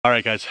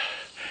Alright guys,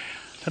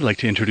 I'd like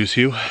to introduce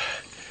you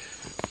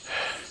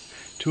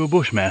to a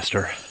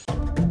bushmaster.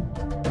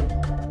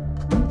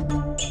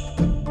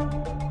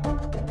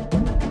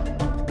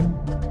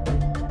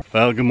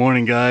 Well, good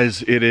morning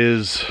guys. It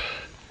is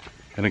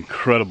an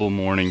incredible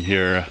morning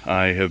here.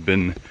 I have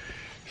been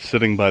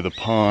sitting by the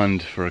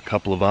pond for a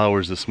couple of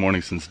hours this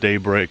morning since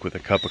daybreak with a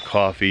cup of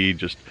coffee,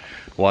 just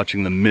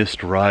watching the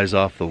mist rise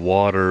off the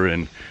water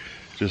and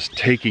just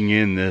taking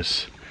in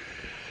this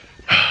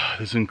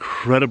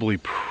incredibly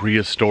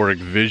prehistoric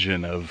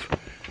vision of,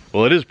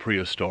 well, it is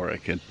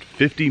prehistoric. And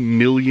 50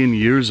 million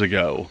years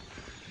ago,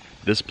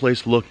 this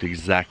place looked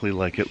exactly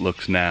like it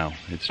looks now.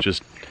 It's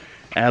just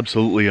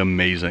absolutely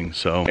amazing.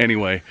 So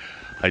anyway,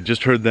 I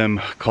just heard them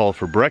call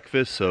for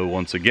breakfast. So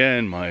once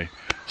again, my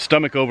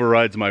stomach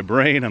overrides my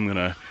brain. I'm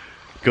gonna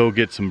go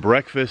get some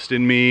breakfast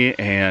in me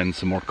and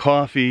some more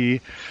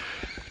coffee.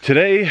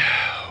 Today,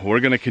 we're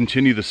gonna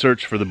continue the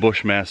search for the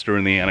bushmaster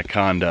and the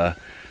anaconda.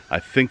 I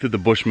think that the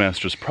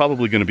bushmaster is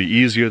probably going to be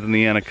easier than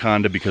the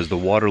anaconda because the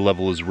water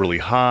level is really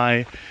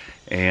high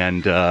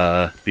and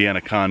the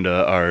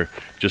anaconda are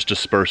just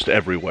dispersed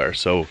everywhere.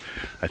 So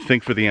I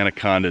think for the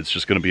anaconda it's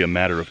just going to be a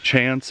matter of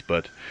chance,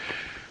 but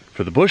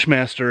for the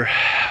bushmaster,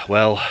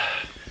 well,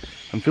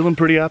 I'm feeling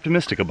pretty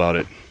optimistic about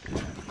it.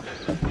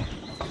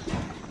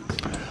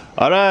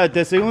 Alright,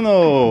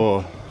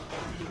 desayuno!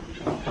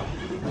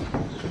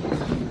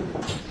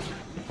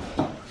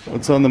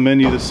 What's on the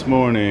menu this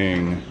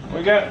morning?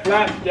 We got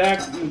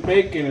flapjack and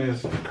bacon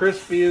is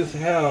crispy as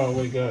hell.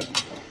 We got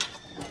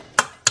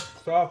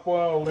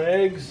soft-boiled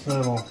eggs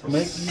that'll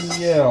make you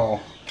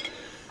yell.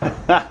 We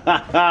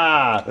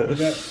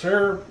got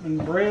syrup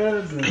and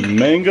bread and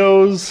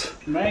mangoes.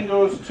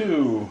 Mangoes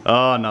too.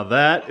 Oh, now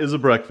that is a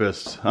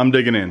breakfast. I'm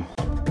digging in.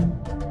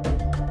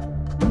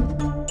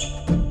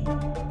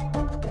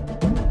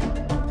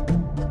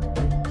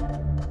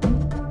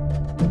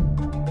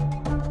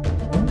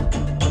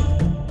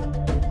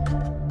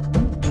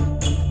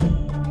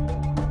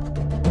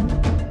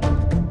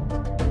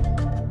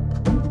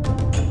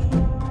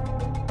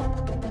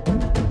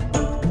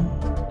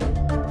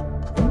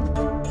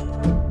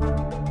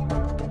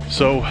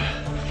 So,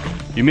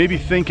 you may be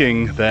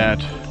thinking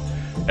that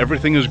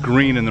everything is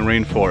green in the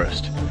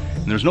rainforest,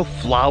 and there's no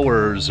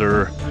flowers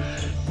or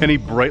any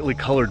brightly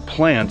colored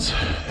plants,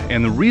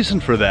 and the reason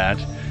for that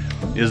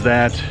is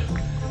that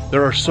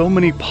there are so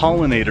many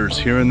pollinators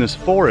here in this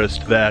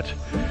forest that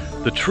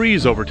the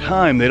trees over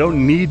time, they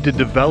don't need to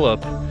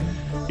develop,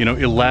 you know,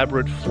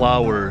 elaborate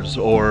flowers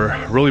or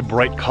really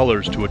bright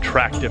colors to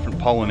attract different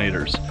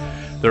pollinators.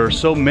 There are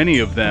so many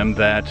of them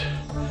that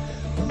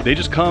they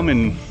just come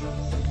and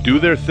do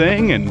their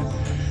thing, and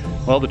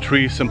well, the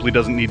tree simply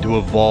doesn't need to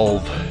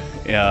evolve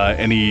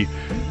any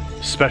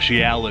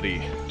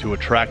speciality to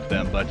attract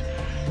them. But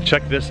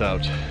check this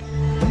out.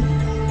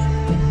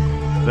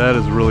 That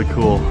is really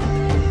cool.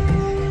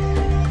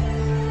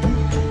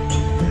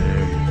 There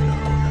you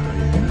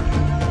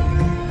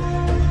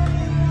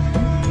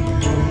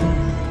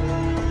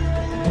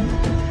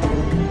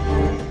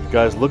go.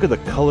 Guys, look at the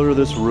color of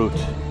this root.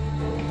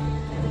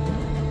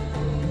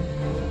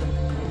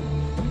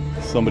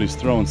 Somebody's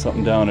throwing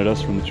something down at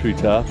us from the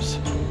treetops.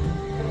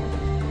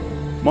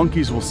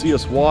 Monkeys will see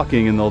us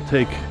walking and they'll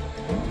take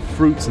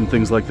fruits and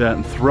things like that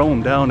and throw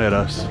them down at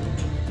us.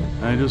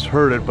 I just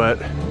heard it,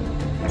 but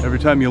every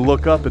time you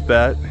look up at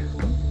that,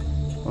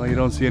 well, you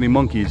don't see any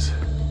monkeys.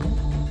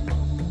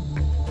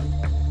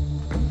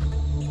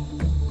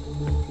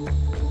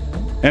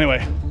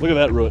 Anyway, look at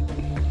that root.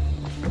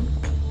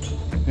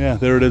 Yeah,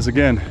 there it is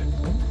again.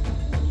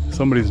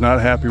 Somebody's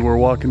not happy we're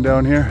walking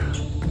down here.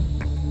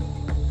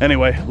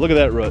 Anyway, look at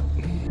that root.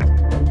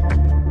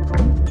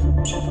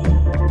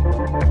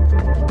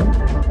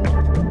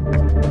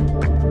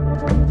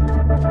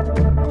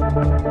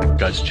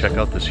 Guys, check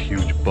out this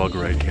huge bug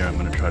right here. I'm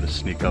gonna try to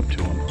sneak up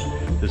to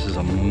him. This is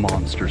a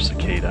monster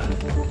cicada.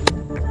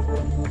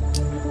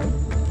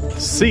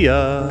 See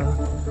ya!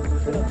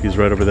 He's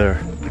right over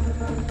there.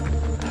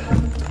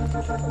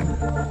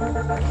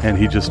 And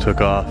he just took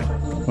off.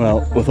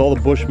 Well, with all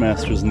the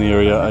bushmasters in the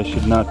area, I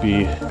should not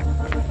be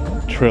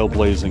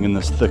trailblazing in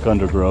this thick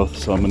undergrowth,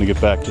 so I'm going to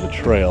get back to the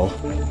trail.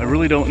 I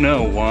really don't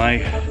know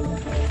why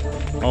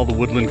all the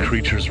woodland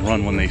creatures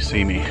run when they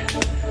see me.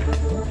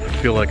 I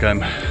feel like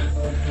I'm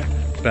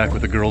back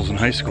with the girls in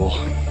high school.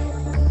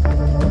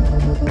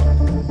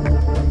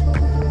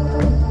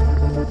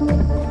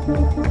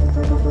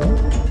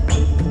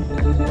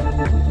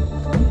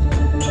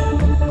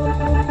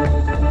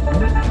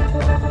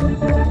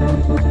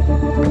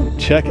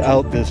 Check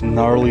out this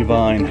gnarly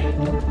vine.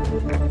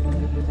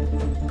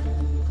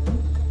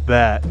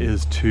 That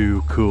is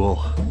too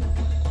cool.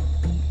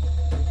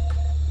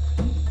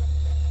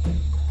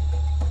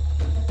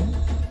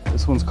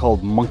 This one's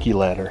called Monkey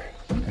Ladder,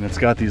 and it's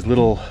got these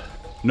little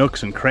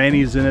nooks and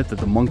crannies in it that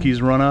the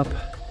monkeys run up.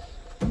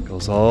 It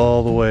goes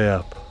all the way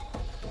up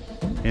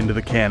into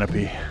the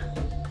canopy.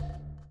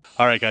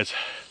 All right, guys,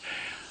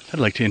 I'd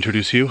like to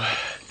introduce you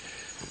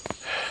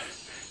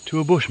to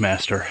a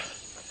bushmaster.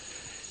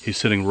 He's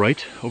sitting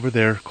right over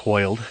there,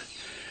 coiled.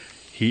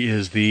 He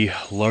is the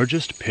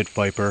largest pit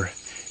viper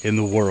in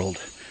the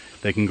world.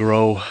 They can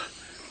grow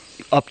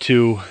up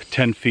to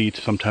 10 feet,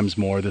 sometimes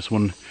more. This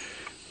one,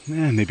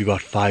 maybe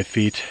about 5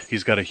 feet.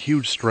 He's got a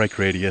huge strike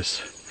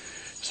radius,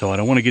 so I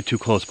don't want to get too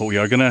close, but we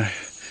are gonna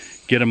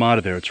get him out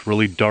of there. It's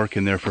really dark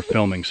in there for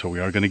filming, so we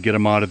are gonna get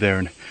him out of there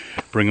and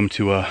bring him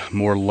to a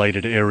more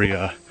lighted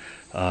area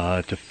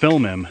to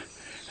film him,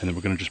 and then we're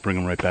gonna just bring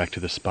him right back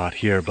to this spot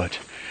here. But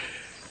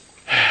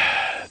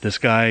this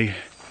guy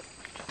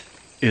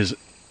is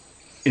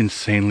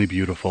insanely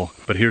beautiful.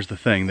 But here's the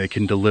thing, they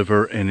can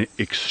deliver an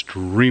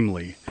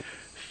extremely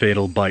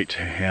fatal bite,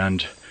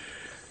 and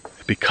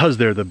because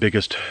they're the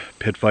biggest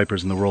pit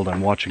vipers in the world,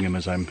 I'm watching them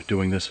as I'm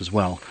doing this as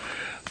well,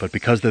 but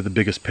because they're the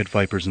biggest pit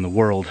vipers in the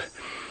world,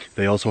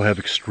 they also have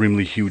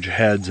extremely huge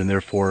heads and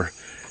therefore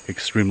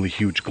extremely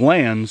huge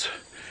glands,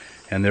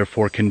 and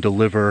therefore can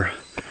deliver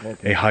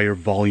a higher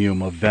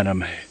volume of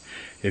venom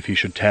if he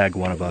should tag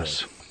one of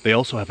us. They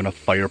also have enough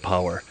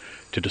firepower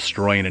to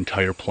destroy an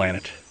entire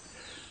planet.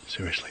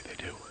 Seriously, they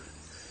do.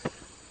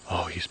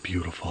 Oh, he's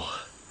beautiful.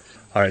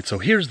 All right, so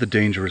here's the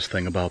dangerous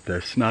thing about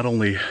this. Not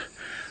only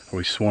are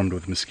we swarmed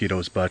with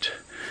mosquitoes, but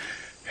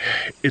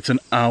it's an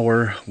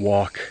hour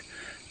walk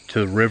to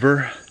the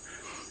river.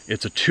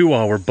 It's a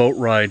 2-hour boat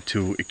ride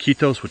to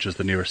Iquitos, which is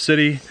the nearest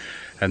city.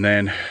 And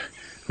then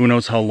who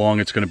knows how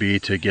long it's gonna be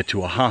to get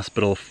to a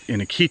hospital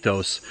in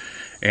Iquitos.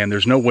 And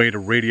there's no way to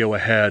radio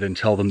ahead and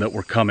tell them that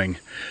we're coming.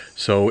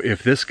 So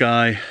if this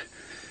guy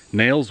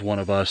nails one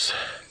of us,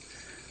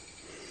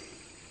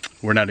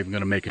 we're not even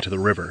gonna make it to the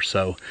river.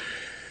 So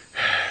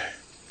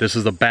this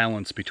is the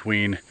balance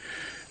between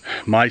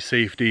my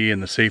safety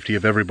and the safety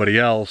of everybody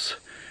else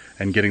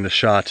and getting the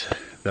shot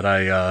that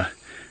I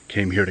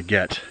came here to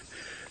get.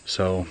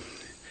 So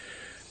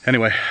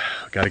anyway,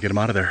 gotta get him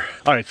out of there.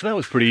 All right, so that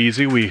was pretty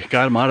easy. We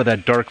got him out of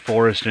that dark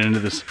forest and into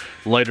this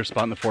lighter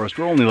spot in the forest.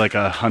 We're only like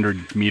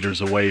 100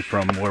 meters away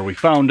from where we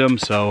found him.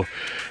 So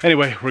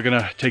anyway, we're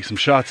gonna take some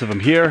shots of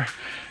him here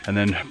and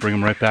then bring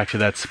him right back to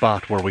that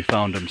spot where we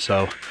found him.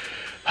 So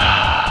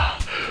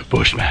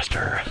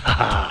Bushmaster.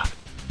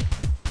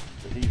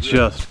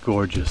 Just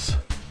gorgeous.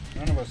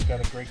 None of us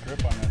got a great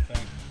grip on that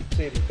thing.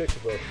 See the picture,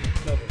 bro.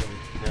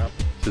 Yeah.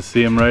 To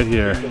see him right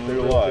here. They're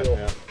alive.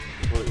 Yeah.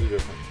 Completely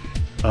different.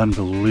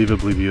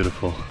 Unbelievably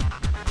beautiful.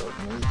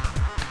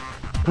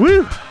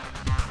 Woo!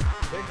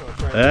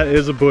 That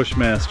is a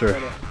Bushmaster.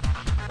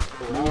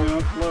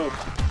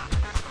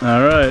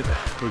 All right,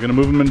 we're gonna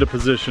move him into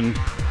position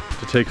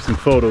to take some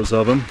photos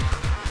of him.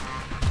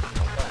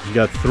 We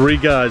got 3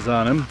 guys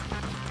on him.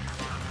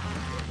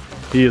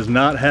 He is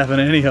not having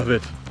any of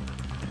it.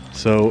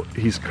 So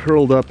he's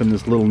curled up in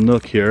this little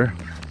nook here,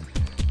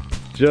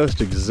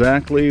 just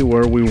exactly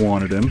where we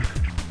wanted him.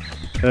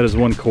 That is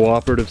one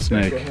cooperative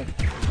snake.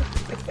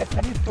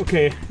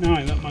 Okay, now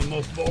I'm at my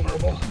most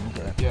vulnerable.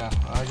 Yeah,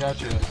 I got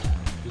you.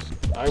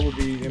 I would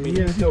be, I mean,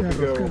 you still can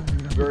go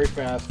very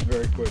fast,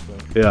 very quickly.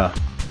 Yeah.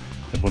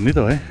 Es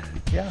bonito, eh?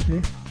 Yeah,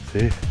 sí.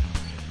 Sí.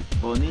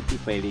 Bonito y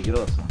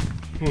peligroso.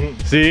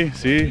 Sí,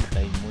 sí.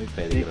 Y muy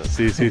peligroso.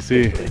 Sí, sí,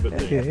 sí.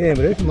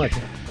 Pero es un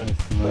macho.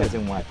 Puede ser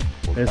un macho.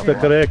 Está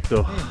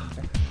correcto.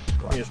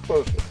 Mi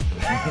esposo.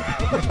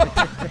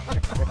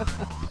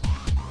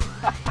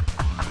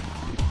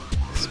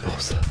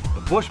 Esposa.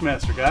 The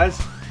Bushmaster, guys.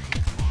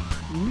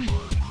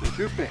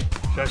 Shashupe.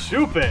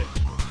 Shashupe.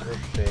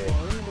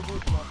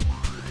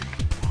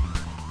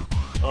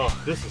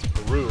 Oh, this is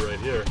Peru right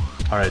here.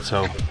 All right,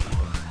 so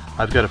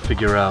I've got to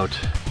figure out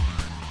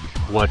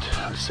what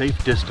a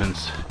safe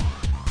distance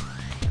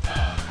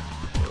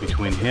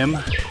between him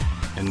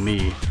and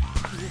me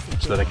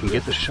so that I can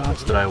get the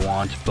shots that I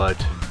want, but,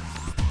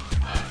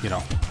 you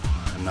know,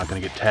 I'm not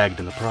going to get tagged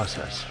in the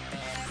process.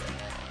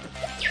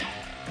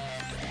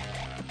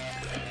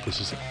 This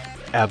is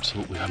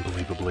absolutely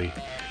unbelievably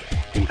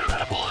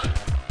incredible.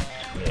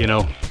 You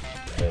know,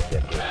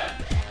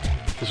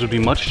 this would be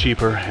much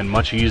cheaper and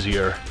much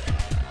easier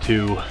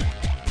to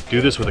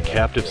do this with a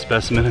captive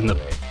specimen in the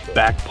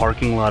back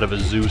parking lot of a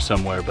zoo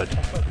somewhere, but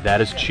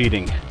that is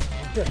cheating.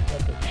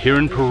 Here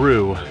in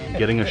Peru,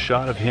 getting a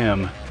shot of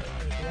him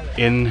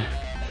in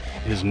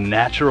his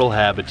natural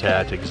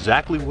habitat,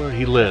 exactly where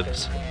he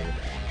lives,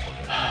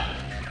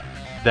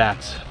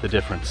 that's the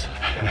difference.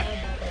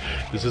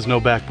 This is no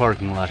back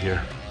parking lot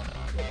here.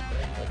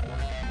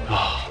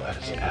 Oh, that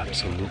is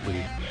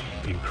absolutely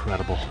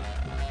incredible.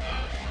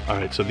 All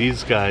right, so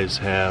these guys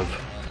have,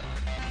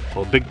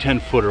 well, a big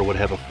 10-footer would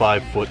have a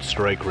 5-foot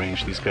strike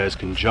range. These guys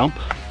can jump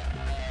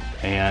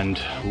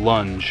and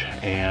lunge,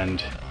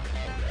 and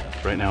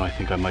right now I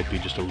think I might be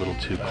just a little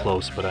too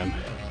close, but I'm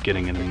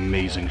getting an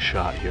amazing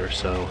shot here.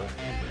 So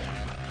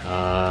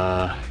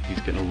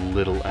he's getting a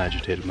little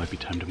agitated. Might be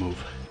time to move.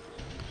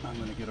 I'm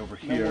gonna get over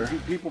here. We'll do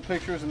people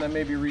pictures and then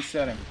maybe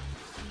reset him.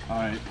 All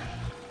right,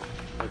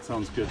 that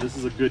sounds good. This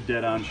is a good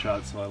dead-on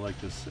shot, so I like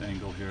this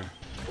angle here.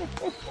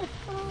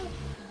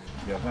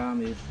 Your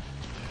hand is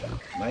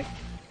Mike.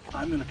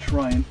 I'm gonna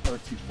try and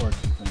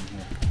artsy-fartsy thing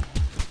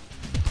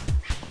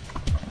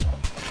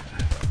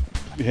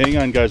here. Hang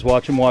on, guys.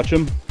 Watch him. Watch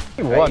him.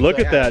 Look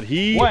at that.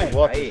 He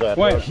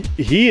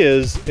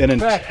is an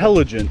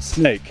intelligent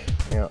snake.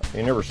 Yeah,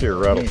 you never see a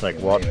rattlesnake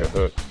watch a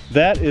hook.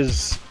 That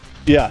is,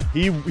 yeah,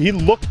 he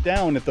looked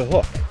down at the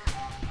hook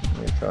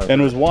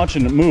and was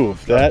watching it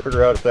move. That,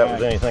 figure out if that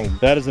was anything.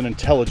 That is an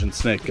intelligent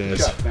snake, guys.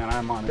 Yeah, man,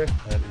 I'm on it.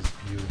 That is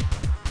beautiful.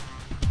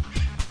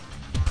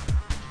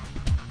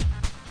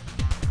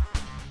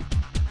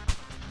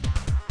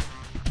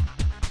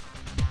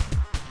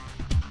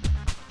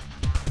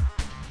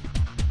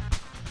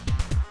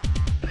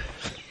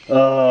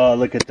 Oh,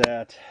 look at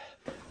that.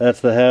 That's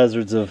the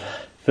hazards of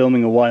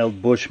filming a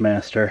wild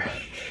bushmaster.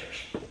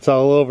 It's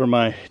all over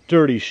my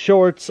dirty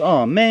shorts.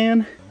 Oh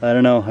man. I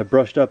don't know, I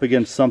brushed up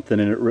against something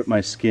and it ripped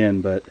my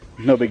skin, but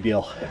no big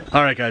deal.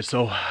 All right guys,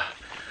 so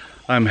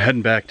I'm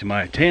heading back to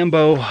my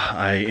tambo.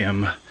 I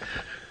am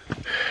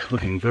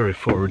looking very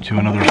forward to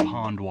another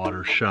pond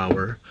water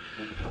shower,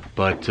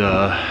 but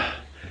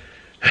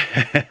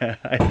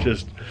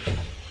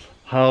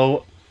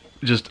how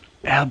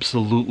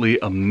absolutely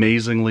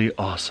amazingly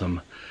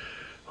awesome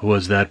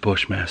was that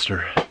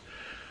bushmaster.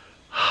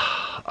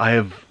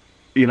 I've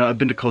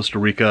been to Costa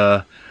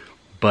Rica,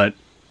 but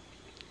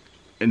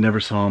I never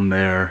saw him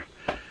there,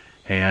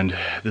 and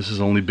this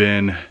has only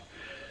been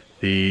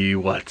the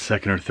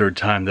second or third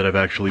time that I've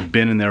actually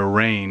been in their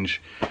range,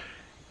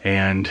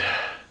 and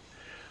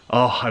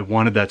oh, I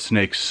wanted that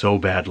snake so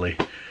badly.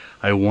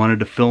 I wanted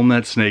to film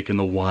that snake in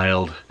the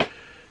wild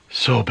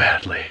so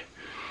badly.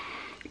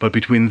 But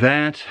between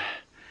that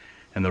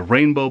and the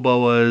rainbow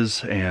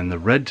boas and the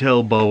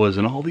red-tailed boas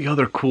and all the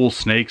other cool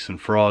snakes and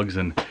frogs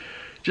and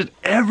just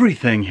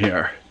everything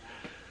here,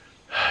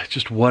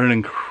 just what an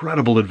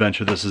incredible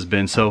adventure this has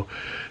been. So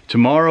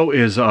tomorrow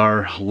is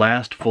our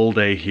last full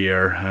day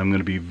here. I'm going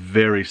to be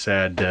very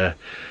sad to,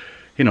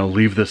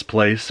 leave this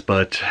place,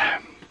 but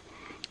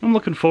I'm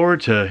looking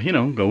forward to,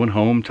 going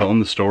home, telling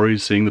the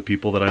stories, seeing the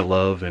people that I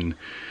love, and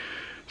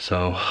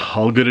so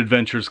all good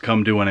adventures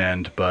come to an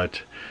end.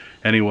 But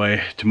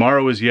anyway,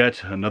 tomorrow is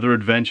yet another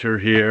adventure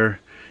here,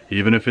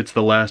 even if it's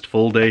the last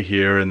full day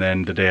here, and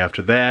then the day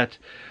after that,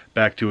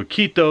 back to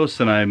Iquitos,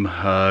 and I'm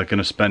going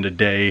to spend a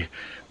day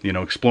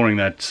exploring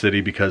that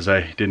city because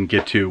I didn't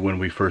get to when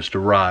we first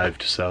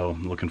arrived, so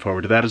I'm looking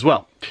forward to that as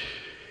well.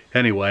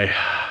 Anyway,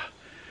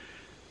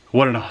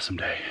 what an awesome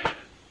day.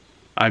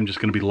 I'm just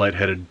going to be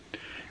lightheaded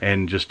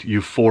and just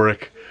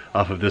euphoric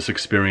off of this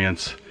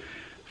experience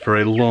for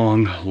a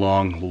long,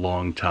 long,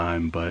 long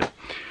time. But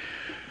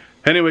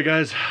anyway,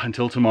 guys,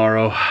 until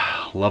tomorrow,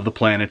 love the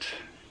planet,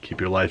 keep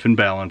your life in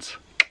balance,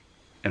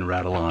 and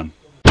rattle on.